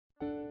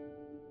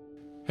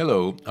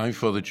Hello, I'm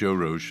Father Joe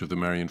Roche of the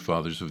Marian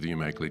Fathers of the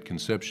Immaculate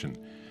Conception.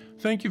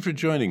 Thank you for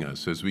joining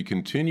us as we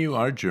continue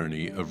our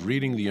journey of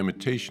reading the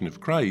Imitation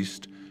of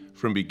Christ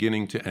from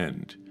beginning to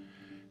end.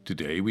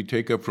 Today we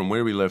take up from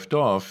where we left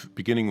off,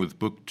 beginning with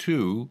Book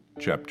 2,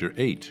 Chapter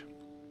 8.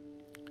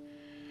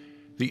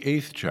 The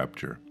 8th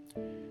chapter,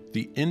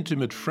 the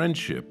intimate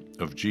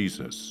friendship of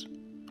Jesus.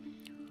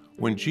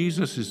 When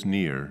Jesus is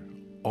near,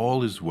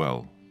 all is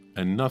well,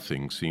 and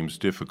nothing seems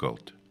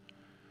difficult.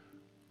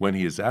 When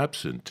he is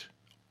absent,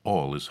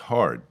 all is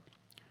hard.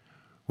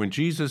 When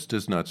Jesus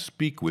does not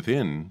speak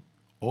within,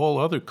 all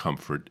other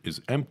comfort is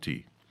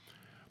empty.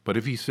 But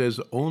if he says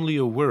only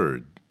a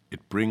word,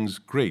 it brings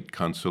great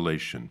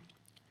consolation.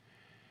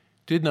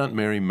 Did not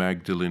Mary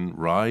Magdalene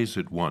rise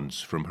at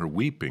once from her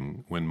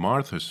weeping when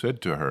Martha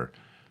said to her,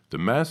 "The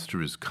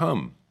Master is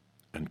come,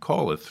 and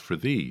calleth for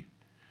thee"?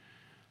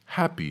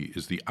 Happy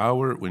is the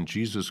hour when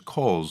Jesus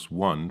calls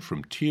one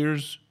from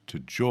tears to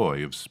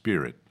joy of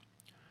spirit.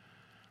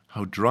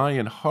 How dry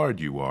and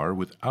hard you are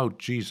without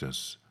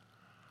Jesus!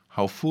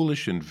 How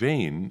foolish and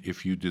vain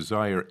if you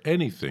desire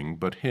anything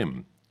but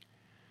him!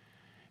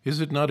 Is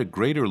it not a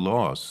greater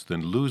loss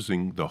than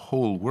losing the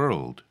whole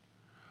world?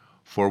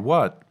 For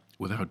what,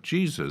 without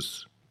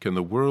Jesus, can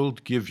the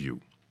world give you?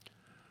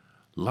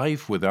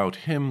 Life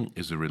without him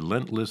is a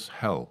relentless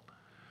hell,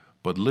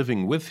 but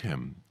living with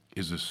him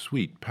is a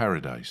sweet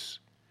paradise.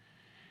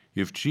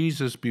 If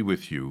Jesus be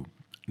with you,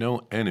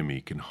 no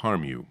enemy can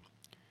harm you.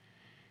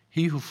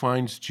 He who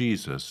finds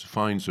Jesus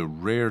finds a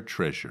rare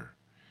treasure,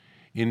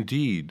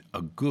 indeed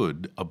a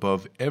good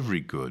above every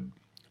good,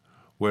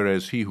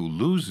 whereas he who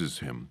loses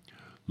him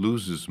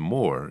loses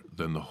more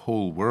than the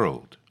whole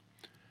world.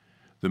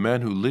 The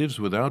man who lives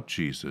without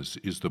Jesus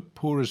is the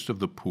poorest of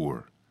the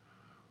poor,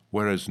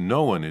 whereas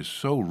no one is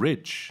so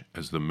rich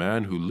as the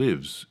man who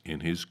lives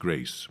in his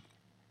grace.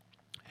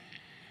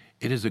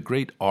 It is a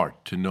great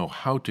art to know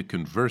how to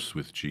converse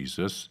with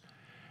Jesus,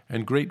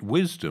 and great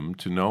wisdom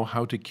to know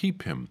how to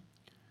keep him.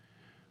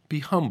 Be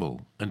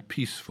humble and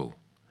peaceful,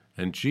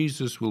 and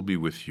Jesus will be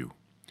with you.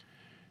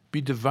 Be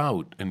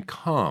devout and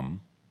calm,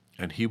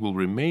 and he will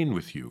remain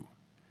with you.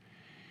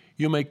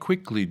 You may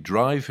quickly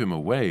drive him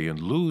away and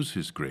lose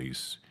his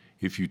grace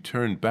if you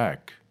turn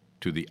back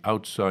to the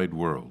outside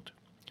world.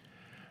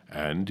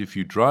 And if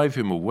you drive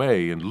him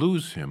away and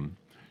lose him,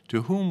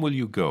 to whom will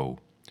you go,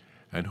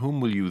 and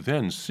whom will you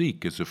then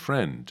seek as a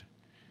friend?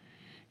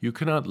 You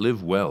cannot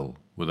live well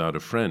without a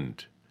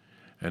friend,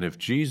 and if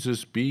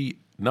Jesus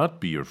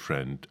not be your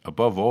friend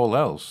above all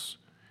else,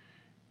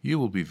 you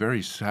will be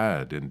very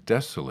sad and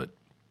desolate.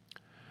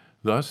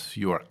 Thus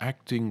you are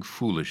acting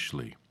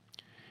foolishly.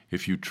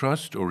 If you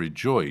trust or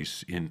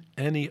rejoice in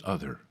any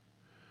other,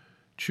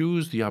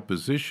 choose the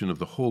opposition of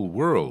the whole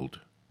world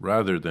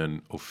rather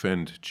than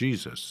offend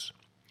Jesus.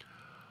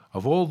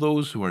 Of all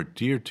those who are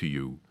dear to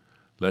you,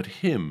 let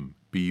him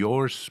be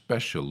your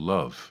special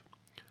love.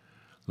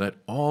 Let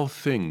all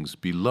things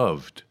be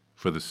loved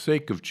for the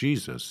sake of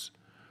Jesus,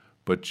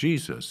 but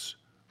Jesus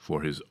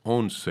for his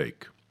own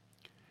sake.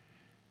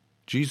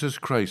 Jesus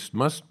Christ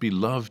must be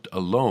loved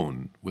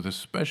alone with a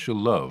special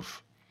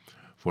love,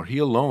 for he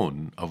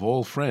alone of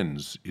all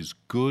friends is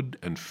good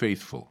and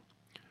faithful.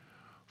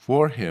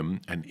 For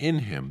him and in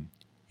him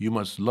you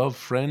must love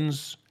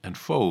friends and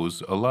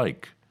foes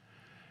alike,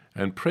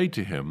 and pray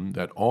to him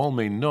that all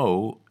may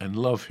know and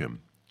love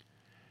him.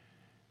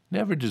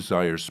 Never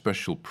desire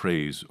special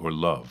praise or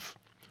love,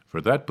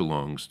 for that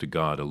belongs to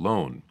God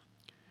alone,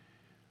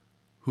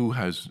 who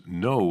has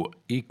no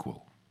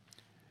equal.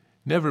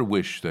 Never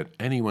wish that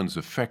anyone's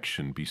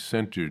affection be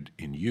centered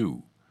in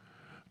you,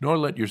 nor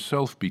let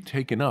yourself be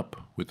taken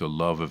up with the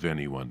love of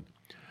anyone,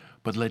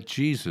 but let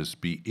Jesus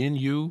be in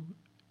you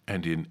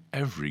and in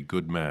every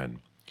good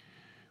man.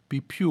 Be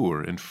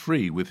pure and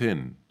free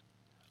within,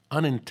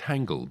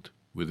 unentangled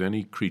with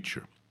any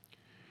creature.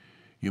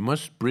 You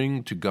must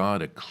bring to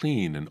God a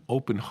clean and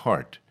open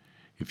heart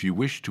if you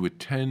wish to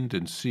attend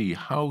and see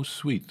how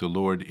sweet the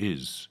Lord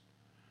is.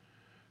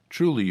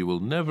 Truly, you will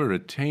never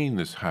attain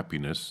this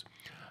happiness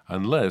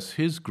unless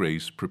his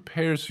grace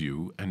prepares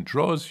you and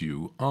draws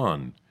you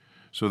on,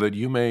 so that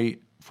you may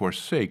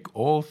forsake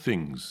all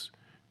things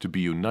to be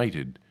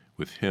united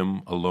with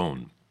him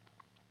alone.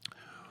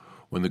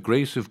 When the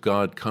grace of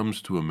God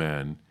comes to a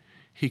man,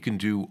 he can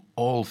do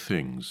all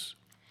things,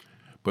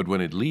 but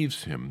when it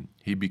leaves him,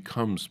 he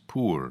becomes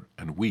poor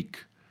and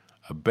weak,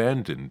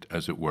 abandoned,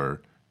 as it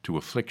were, to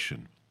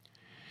affliction.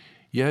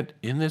 Yet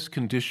in this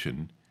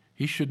condition,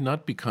 he should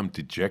not become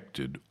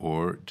dejected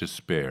or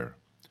despair.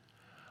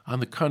 On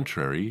the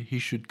contrary, he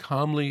should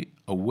calmly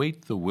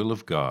await the will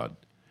of God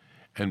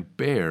and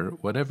bear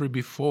whatever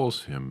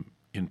befalls him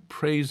in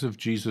praise of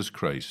Jesus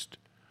Christ.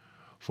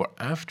 For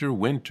after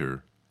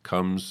winter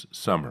comes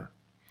summer,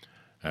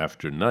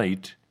 after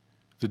night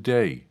the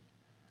day,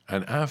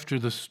 and after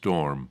the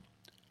storm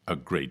a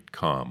great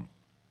calm.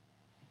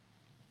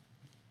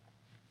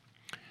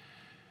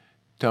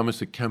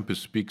 Thomas à Kempis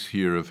speaks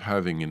here of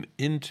having an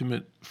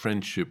intimate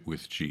friendship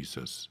with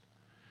Jesus.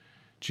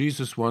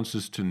 Jesus wants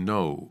us to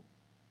know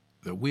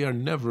that we are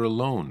never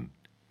alone.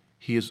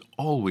 He is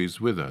always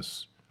with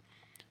us.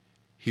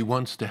 He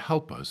wants to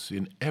help us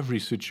in every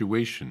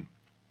situation.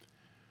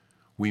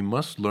 We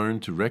must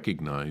learn to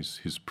recognize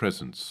His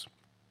presence.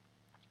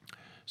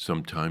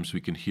 Sometimes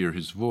we can hear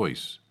His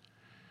voice.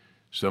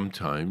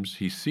 Sometimes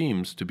He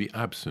seems to be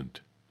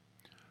absent.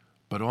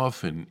 But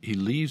often He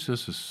leaves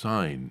us a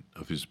sign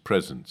of His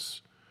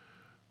presence.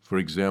 For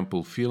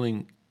example,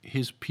 feeling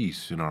His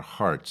peace in our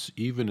hearts,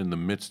 even in the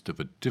midst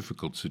of a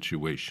difficult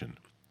situation.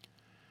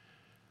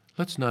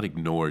 Let's not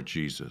ignore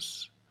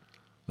Jesus.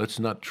 Let's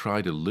not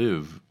try to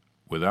live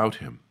without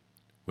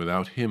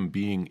Him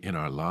being in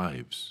our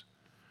lives.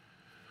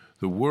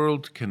 The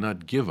world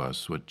cannot give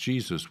us what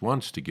Jesus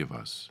wants to give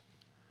us.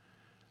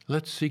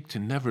 Let's seek to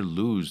never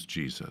lose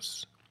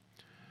Jesus.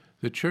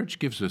 The Church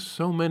gives us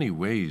so many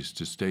ways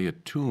to stay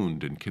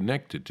attuned and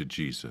connected to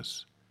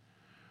Jesus.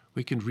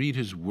 We can read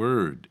His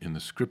Word in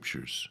the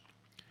Scriptures.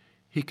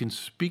 He can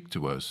speak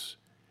to us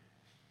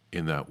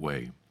in that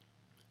way.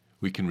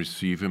 We can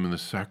receive Him in the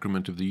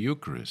sacrament of the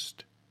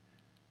Eucharist.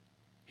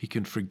 He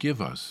can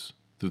forgive us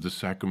through the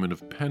sacrament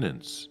of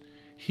penance,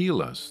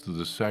 heal us through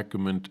the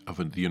sacrament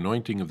of the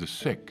anointing of the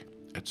sick,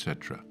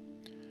 etc.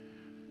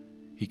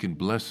 He can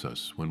bless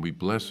us when we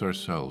bless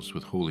ourselves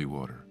with holy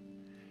water.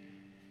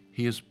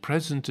 He is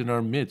present in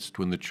our midst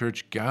when the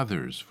Church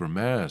gathers for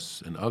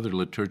Mass and other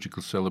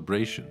liturgical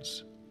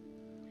celebrations.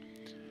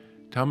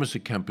 Thomas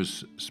à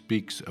Kempis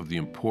speaks of the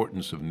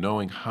importance of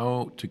knowing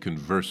how to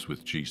converse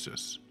with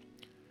Jesus.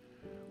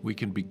 We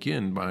can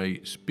begin by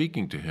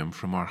speaking to Him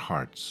from our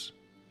hearts.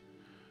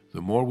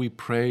 The more we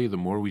pray, the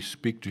more we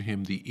speak to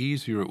Him, the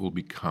easier it will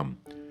become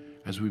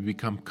as we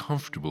become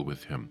comfortable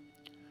with Him.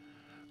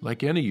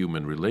 Like any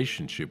human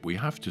relationship, we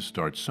have to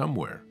start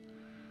somewhere.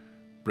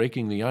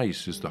 Breaking the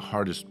ice is the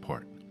hardest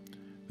part.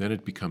 Then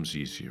it becomes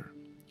easier.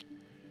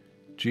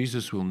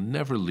 Jesus will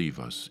never leave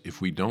us if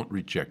we don't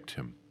reject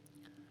Him.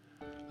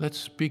 Let's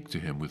speak to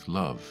Him with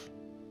love,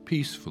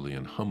 peacefully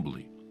and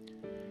humbly.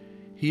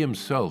 He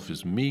Himself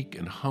is meek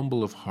and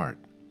humble of heart.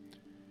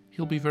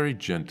 He'll be very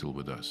gentle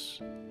with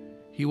us.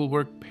 He will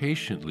work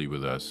patiently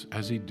with us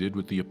as He did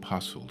with the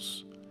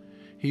apostles.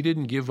 He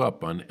didn't give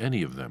up on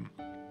any of them.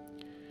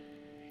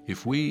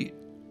 If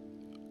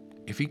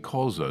He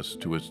calls us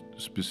to a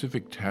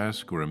specific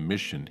task or a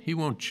mission, He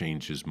won't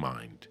change His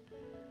mind.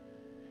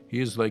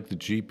 He is like the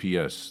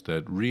GPS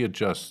that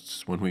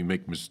readjusts when we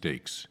make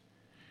mistakes.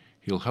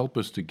 He'll help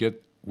us to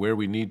get where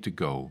we need to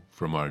go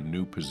from our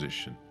new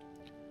position.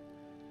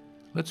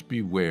 Let's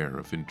beware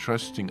of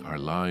entrusting our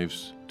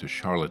lives to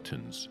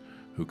charlatans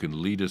who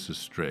can lead us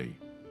astray.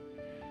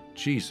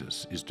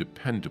 Jesus is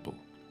dependable.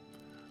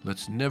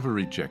 Let's never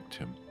reject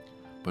Him,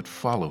 but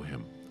follow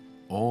Him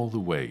all the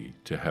way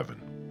to heaven.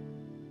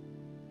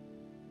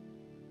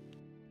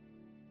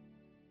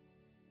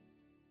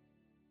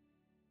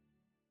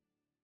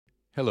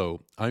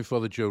 Hello, I'm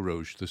Father Joe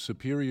Roche, the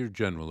Superior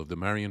General of the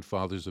Marian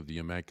Fathers of the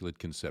Immaculate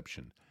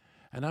Conception,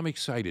 and I'm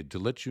excited to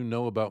let you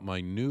know about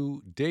my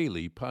new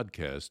daily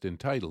podcast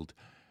entitled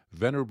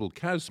Venerable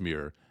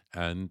Casimir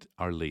and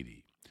Our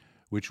Lady,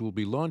 which will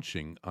be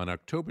launching on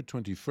October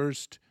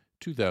 21st,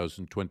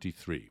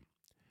 2023.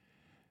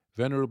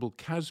 Venerable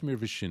Casimir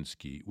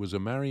Wyszynski was a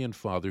Marian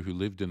father who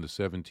lived in the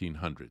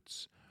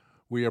 1700s.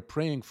 We are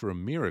praying for a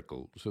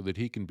miracle so that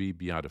he can be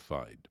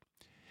beatified.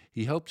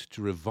 He helped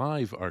to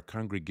revive our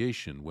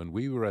congregation when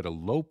we were at a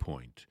low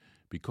point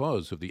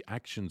because of the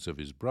actions of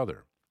his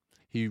brother.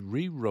 He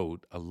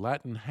rewrote a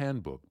Latin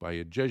handbook by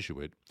a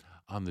Jesuit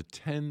on the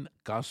 10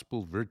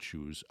 gospel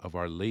virtues of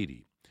Our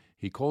Lady.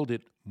 He called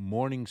it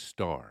Morning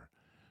Star,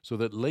 so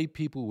that lay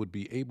people would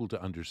be able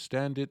to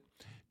understand it,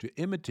 to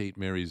imitate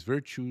Mary's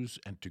virtues,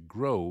 and to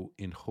grow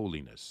in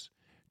holiness.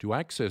 To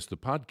access the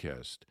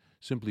podcast,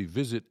 simply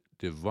visit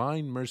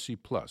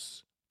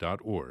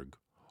divinemercyplus.org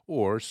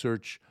or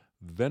search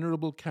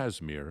Venerable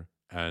Casimir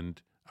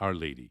and Our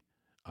Lady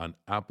on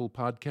Apple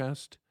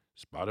Podcast,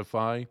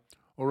 Spotify,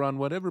 or on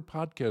whatever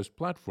podcast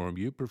platform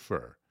you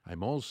prefer.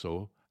 I'm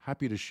also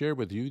happy to share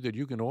with you that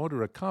you can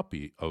order a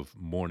copy of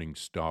Morning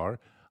Star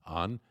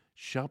on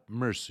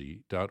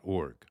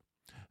shopmercy.org.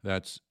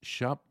 That's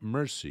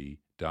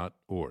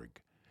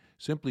shopmercy.org.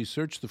 Simply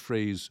search the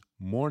phrase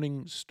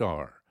Morning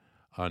Star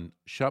on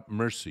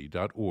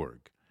shopmercy.org,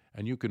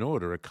 and you can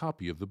order a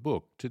copy of the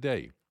book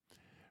today.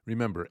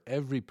 Remember,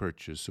 every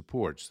purchase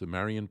supports the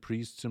Marian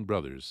priests and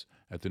brothers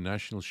at the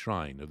National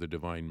Shrine of the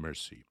Divine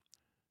Mercy.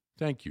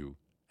 Thank you,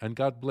 and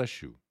God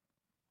bless you.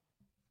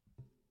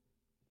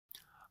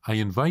 I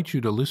invite you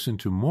to listen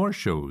to more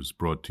shows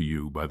brought to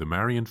you by the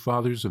Marian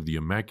Fathers of the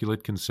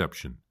Immaculate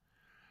Conception.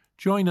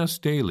 Join us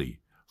daily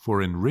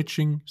for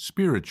enriching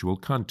spiritual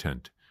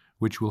content,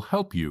 which will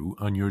help you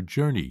on your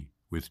journey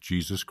with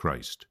Jesus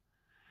Christ.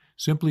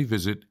 Simply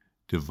visit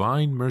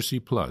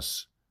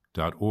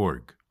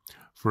divinemercyplus.org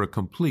for a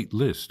complete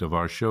list of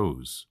our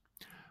shows.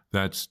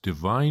 That's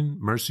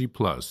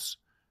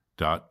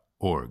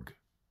divinemercyplus.org.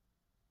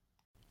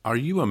 Are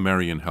you a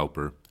Marian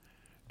helper?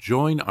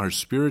 Join our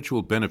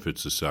Spiritual Benefit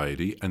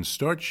Society and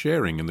start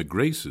sharing in the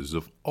graces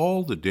of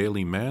all the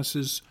daily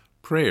masses,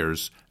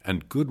 prayers,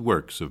 and good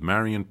works of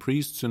Marian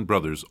priests and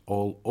brothers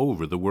all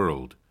over the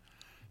world.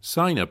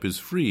 Sign-up is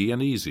free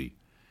and easy.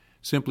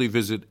 Simply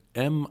visit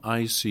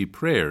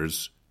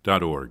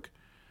micprayers.org.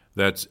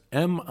 That's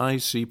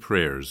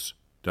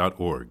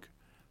micprayers.org.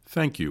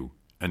 Thank you,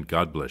 and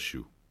God bless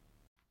you.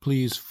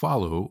 Please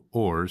follow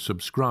or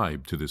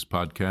subscribe to this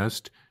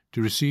podcast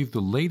to receive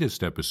the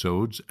latest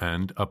episodes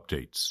and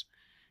updates.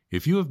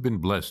 If you have been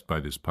blessed by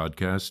this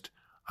podcast,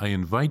 I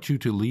invite you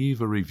to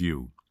leave a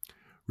review.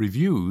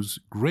 Reviews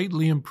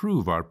greatly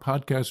improve our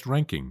podcast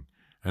ranking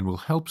and will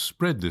help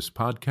spread this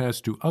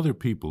podcast to other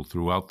people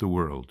throughout the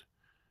world.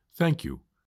 Thank you.